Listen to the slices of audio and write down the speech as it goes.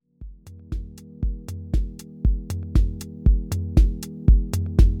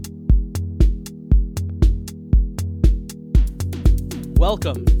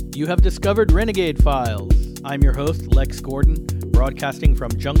Welcome. You have discovered Renegade Files. I'm your host, Lex Gordon, broadcasting from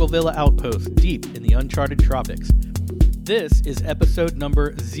Jungle Villa Outpost, deep in the uncharted tropics. This is episode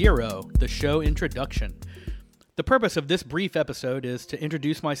number 0, the show introduction. The purpose of this brief episode is to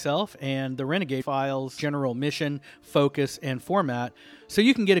introduce myself and the Renegade Files' general mission, focus, and format, so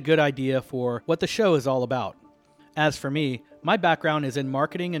you can get a good idea for what the show is all about. As for me, my background is in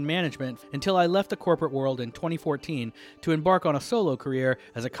marketing and management until I left the corporate world in 2014 to embark on a solo career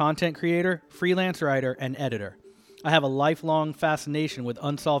as a content creator, freelance writer, and editor. I have a lifelong fascination with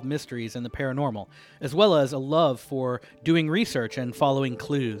unsolved mysteries and the paranormal, as well as a love for doing research and following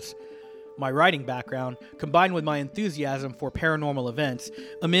clues. My writing background, combined with my enthusiasm for paranormal events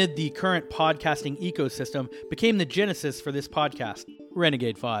amid the current podcasting ecosystem, became the genesis for this podcast,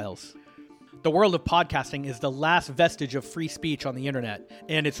 Renegade Files. The world of podcasting is the last vestige of free speech on the internet,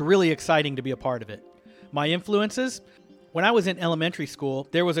 and it's really exciting to be a part of it. My influences? When I was in elementary school,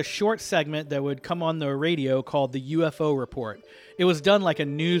 there was a short segment that would come on the radio called the UFO Report. It was done like a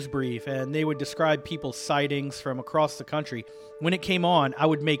news brief, and they would describe people's sightings from across the country. When it came on, I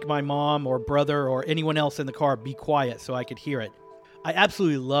would make my mom or brother or anyone else in the car be quiet so I could hear it. I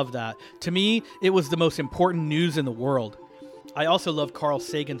absolutely loved that. To me, it was the most important news in the world. I also love Carl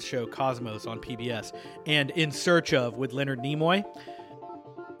Sagan's show Cosmos on PBS and In Search Of with Leonard Nimoy.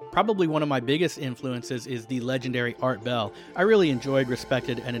 Probably one of my biggest influences is the legendary Art Bell. I really enjoyed,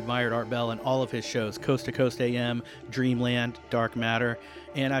 respected, and admired Art Bell in all of his shows, Coast to Coast AM, Dreamland, Dark Matter,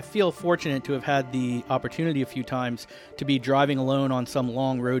 and I feel fortunate to have had the opportunity a few times to be driving alone on some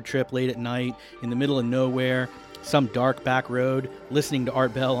long road trip late at night in the middle of nowhere, some dark back road, listening to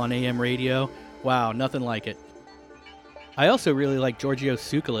Art Bell on AM radio. Wow, nothing like it. I also really like Giorgio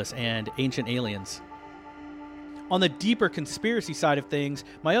Tsoukalos and Ancient Aliens. On the deeper conspiracy side of things,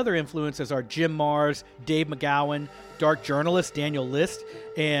 my other influences are Jim Marrs, Dave McGowan, dark journalist Daniel List,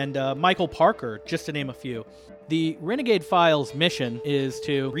 and Michael Parker, just to name a few. The Renegade Files mission is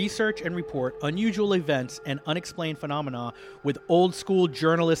to research and report unusual events and unexplained phenomena with old-school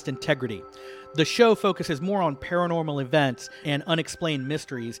journalist integrity. The show focuses more on paranormal events and unexplained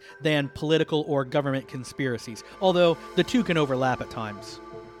mysteries than political or government conspiracies, although the two can overlap at times.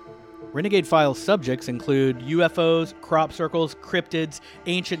 Renegade Files subjects include UFOs, crop circles, cryptids,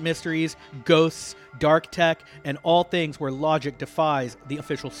 ancient mysteries, ghosts, dark tech, and all things where logic defies the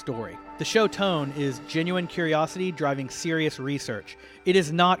official story. The show tone is genuine curiosity driving serious research. It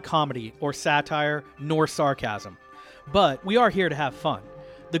is not comedy or satire nor sarcasm, but we are here to have fun.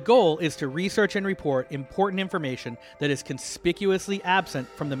 The goal is to research and report important information that is conspicuously absent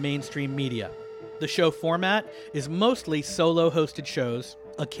from the mainstream media. The show format is mostly solo-hosted shows,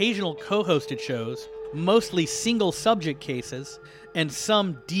 occasional co-hosted shows, mostly single-subject cases, and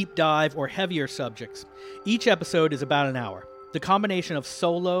some deep dive or heavier subjects. Each episode is about an hour. The combination of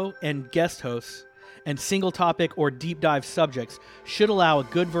solo and guest hosts and single-topic or deep-dive subjects should allow a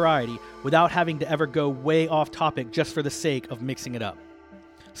good variety without having to ever go way off-topic just for the sake of mixing it up.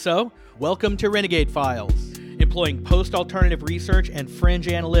 So, welcome to Renegade Files, employing post-alternative research and fringe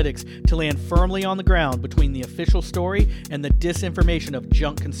analytics to land firmly on the ground between the official story and the disinformation of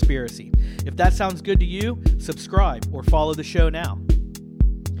junk conspiracy. If that sounds good to you, subscribe or follow the show now.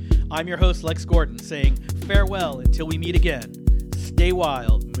 I'm your host, Lex Gordon, saying farewell until we meet again. Stay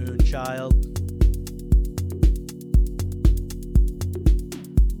wild, Moonchild.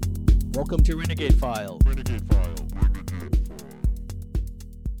 Welcome to Renegade Files. Renegade Files.